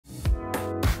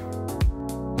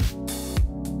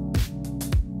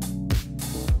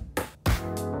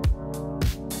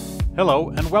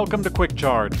Hello and welcome to Quick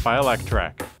Charge by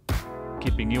Electrek,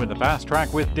 keeping you in the fast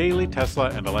track with daily Tesla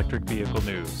and electric vehicle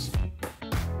news.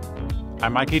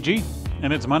 I'm Mikey G,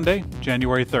 and it's Monday,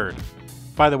 January 3rd.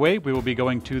 By the way, we will be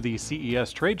going to the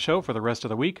CES trade show for the rest of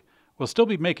the week. We'll still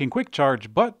be making Quick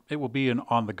Charge, but it will be an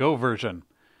on-the-go version.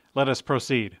 Let us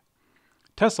proceed.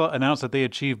 Tesla announced that they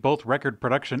achieved both record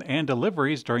production and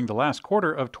deliveries during the last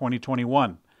quarter of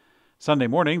 2021. Sunday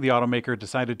morning, the automaker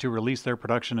decided to release their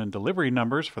production and delivery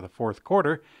numbers for the fourth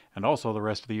quarter, and also the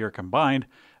rest of the year combined,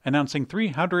 announcing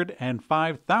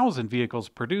 305,000 vehicles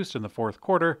produced in the fourth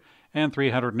quarter and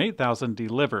 308,000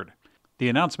 delivered. The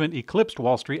announcement eclipsed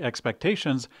Wall Street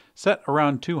expectations set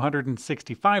around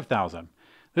 265,000.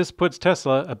 This puts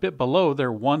Tesla a bit below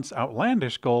their once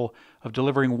outlandish goal of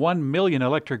delivering 1 million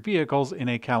electric vehicles in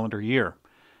a calendar year.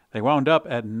 They wound up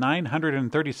at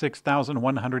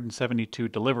 936,172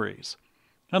 deliveries.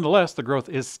 Nonetheless, the growth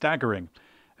is staggering.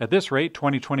 At this rate,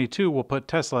 2022 will put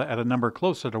Tesla at a number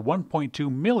closer to 1.2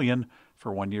 million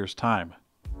for 1 year's time.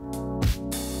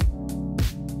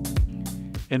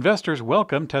 Investors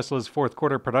welcomed Tesla's fourth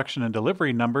quarter production and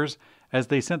delivery numbers as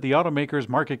they sent the automaker's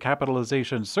market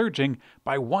capitalization surging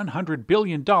by $100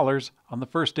 billion on the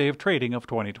first day of trading of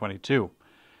 2022.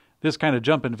 This kind of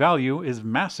jump in value is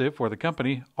massive for the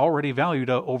company, already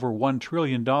valued at over $1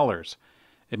 trillion.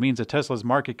 It means that Tesla's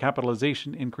market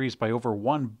capitalization increased by over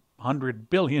 $100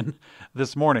 billion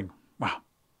this morning. Wow.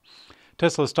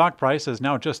 Tesla's stock price is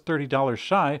now just $30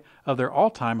 shy of their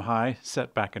all-time high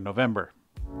set back in November.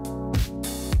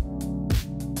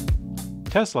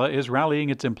 Tesla is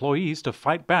rallying its employees to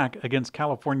fight back against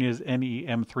California's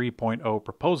NEM 3.0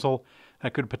 proposal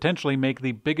that could potentially make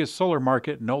the biggest solar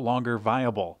market no longer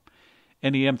viable.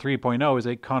 NEM 3.0 is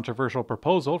a controversial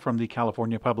proposal from the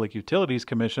California Public Utilities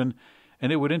Commission,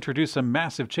 and it would introduce some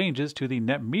massive changes to the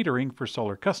net metering for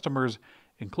solar customers,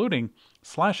 including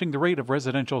slashing the rate of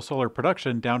residential solar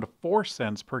production down to 4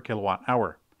 cents per kilowatt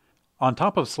hour. On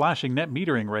top of slashing net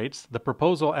metering rates, the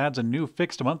proposal adds a new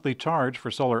fixed monthly charge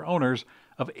for solar owners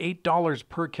of $8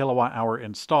 per kilowatt hour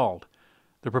installed.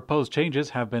 The proposed changes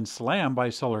have been slammed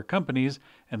by solar companies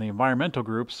and the environmental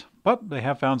groups, but they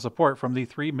have found support from the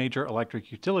 3 major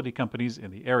electric utility companies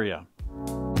in the area.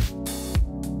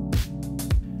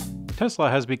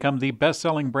 Tesla has become the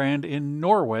best-selling brand in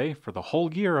Norway for the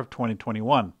whole year of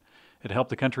 2021. It helped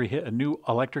the country hit a new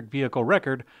electric vehicle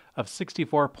record of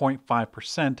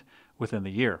 64.5% within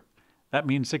the year. That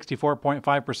means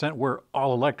 64.5% were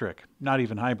all electric, not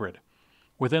even hybrid.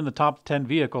 Within the top 10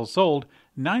 vehicles sold,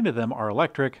 9 of them are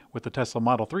electric, with the Tesla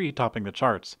Model 3 topping the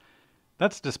charts.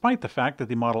 That's despite the fact that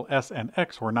the Model S and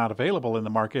X were not available in the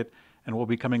market and will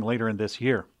be coming later in this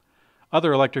year.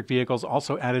 Other electric vehicles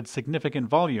also added significant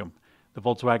volume: the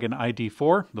Volkswagen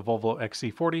ID.4, the Volvo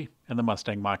XC40, and the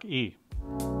Mustang Mach-E.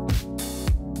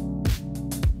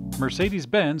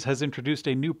 Mercedes-Benz has introduced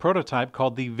a new prototype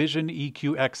called the VISION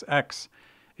EQXX.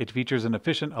 It features an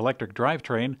efficient electric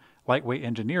drivetrain, lightweight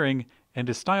engineering, and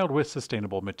is styled with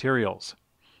sustainable materials.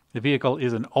 The vehicle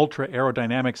is an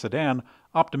ultra-aerodynamic sedan,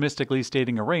 optimistically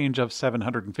stating a range of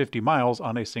 750 miles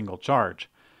on a single charge.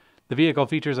 The vehicle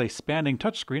features a spanning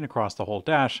touchscreen across the whole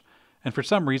dash, and for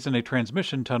some reason a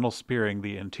transmission tunnel spearing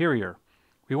the interior.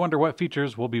 We wonder what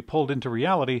features will be pulled into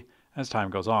reality as time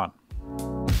goes on.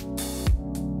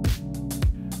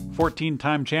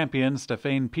 14-time champion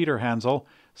Stefan Peterhansel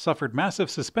suffered massive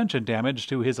suspension damage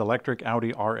to his electric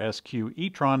Audi RS Q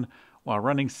e-tron while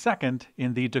running second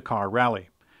in the Dakar Rally.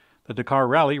 The Dakar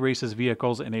Rally races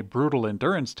vehicles in a brutal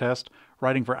endurance test,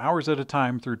 riding for hours at a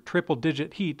time through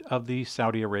triple-digit heat of the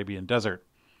Saudi Arabian desert.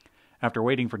 After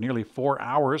waiting for nearly 4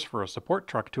 hours for a support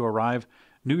truck to arrive,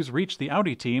 news reached the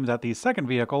Audi team that the second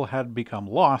vehicle had become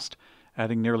lost,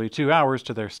 adding nearly 2 hours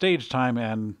to their stage time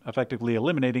and effectively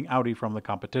eliminating Audi from the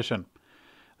competition.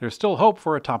 There's still hope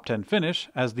for a top 10 finish,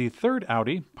 as the third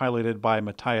Audi, piloted by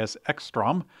Matthias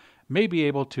Ekstrom, may be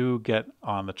able to get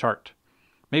on the chart.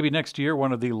 Maybe next year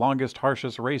one of the longest,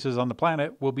 harshest races on the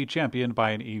planet will be championed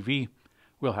by an EV.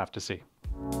 We'll have to see.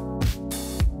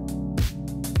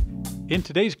 In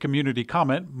today's community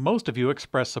comment, most of you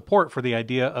expressed support for the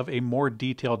idea of a more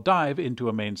detailed dive into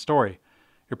a main story.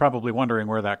 You're probably wondering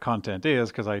where that content is,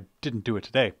 because I didn't do it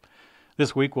today.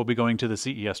 This week we'll be going to the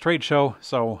CES trade show,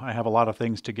 so I have a lot of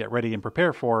things to get ready and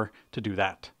prepare for to do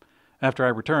that. After I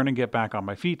return and get back on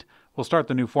my feet, we'll start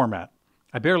the new format.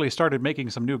 I barely started making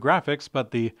some new graphics,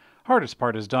 but the hardest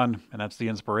part is done, and that's the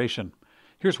inspiration.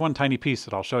 Here's one tiny piece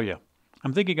that I'll show you.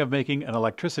 I'm thinking of making an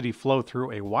electricity flow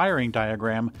through a wiring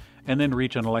diagram and then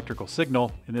reach an electrical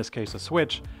signal, in this case a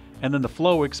switch, and then the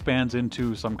flow expands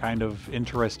into some kind of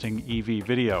interesting EV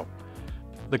video.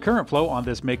 The current flow on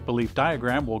this make-believe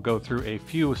diagram will go through a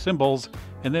few symbols,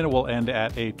 and then it will end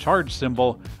at a charge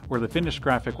symbol where the finished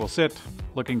graphic will sit,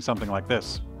 looking something like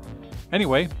this.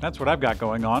 Anyway, that's what I've got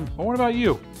going on. But what about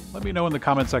you? Let me know in the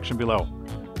comment section below.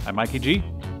 I'm Mikey G,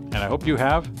 and I hope you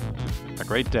have a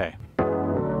great day.